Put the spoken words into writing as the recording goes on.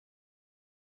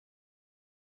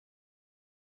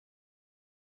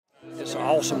It's an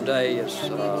awesome day. It's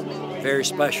very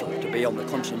special to be on the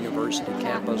Clemson University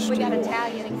campus,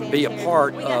 to be a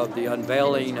part of the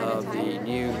unveiling of the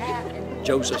new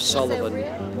Joseph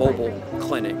Sullivan Mobile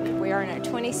Clinic. We are in our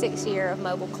 26th year of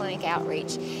mobile clinic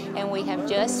outreach, and we have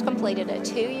just completed a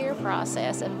 2-year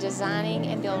process of designing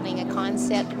and building a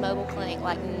concept mobile clinic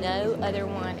like no other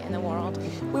one in the world.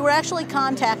 We were actually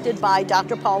contacted by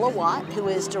Dr. Paula Watt, who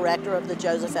is director of the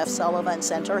Joseph F. Sullivan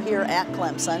Center here at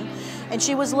Clemson, and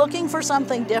she was looking for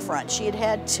something different. She had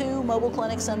had 2 mobile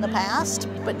clinics in the past,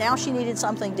 but now she needed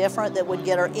something different that would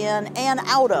get her in and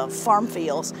out of farm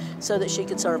fields so that she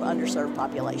could serve underserved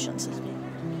populations.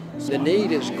 The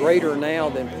need is greater now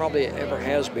than probably it ever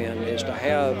has been, is to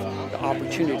have the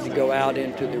opportunity to go out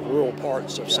into the rural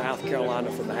parts of South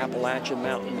Carolina, from the Appalachian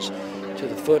Mountains to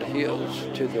the foothills,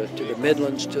 to the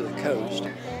Midlands, to the coast.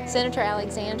 Senator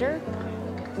Alexander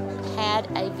had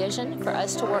a vision for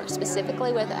us to work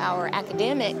specifically with our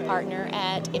academic partner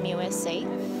at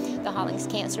MUSC, the Hollings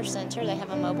Cancer Center. They have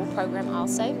a mobile program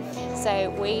also. So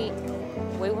we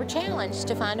were challenged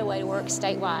to find a way to work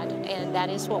statewide, and that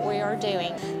is what we are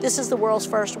doing. This is the world's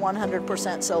first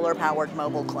 100% solar-powered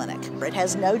mobile clinic. It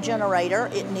has no generator,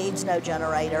 it needs no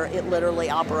generator, it literally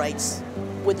operates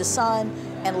with the sun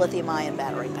and lithium-ion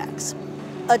battery packs.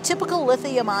 A typical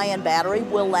lithium-ion battery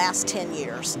will last 10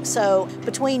 years, so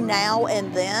between now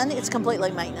and then, it's completely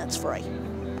maintenance-free.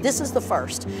 This is the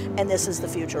first, and this is the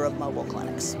future of mobile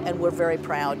clinics, and we're very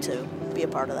proud to be a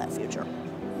part of that future.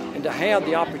 And to have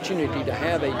the opportunity to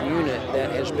have a unit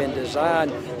that has been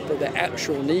designed for the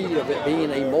actual need of it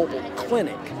being a mobile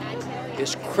clinic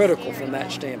is critical from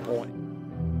that standpoint.